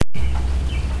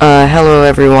Hello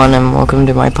everyone, and welcome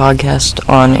to my podcast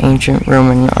on ancient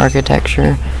Roman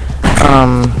architecture.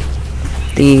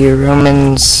 The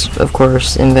Romans, of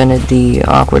course, invented the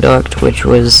aqueduct, which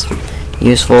was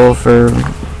useful for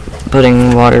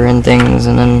putting water in things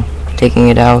and then taking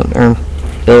it out, or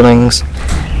buildings.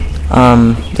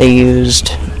 They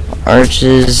used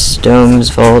arches,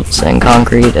 domes, vaults, and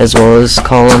concrete, as well as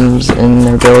columns in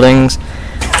their buildings.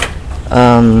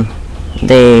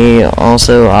 They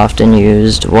also often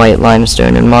used white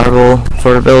limestone and marble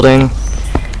for building.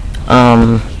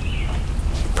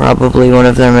 Probably one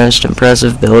of their most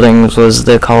impressive buildings was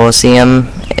the Colosseum.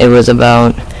 It was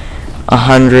about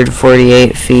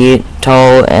 148 feet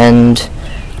tall and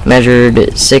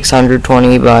measured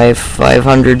 620 by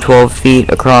 512 feet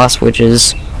across, which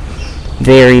is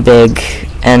very big.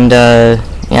 And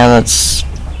that's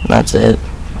it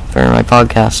for my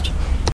podcast.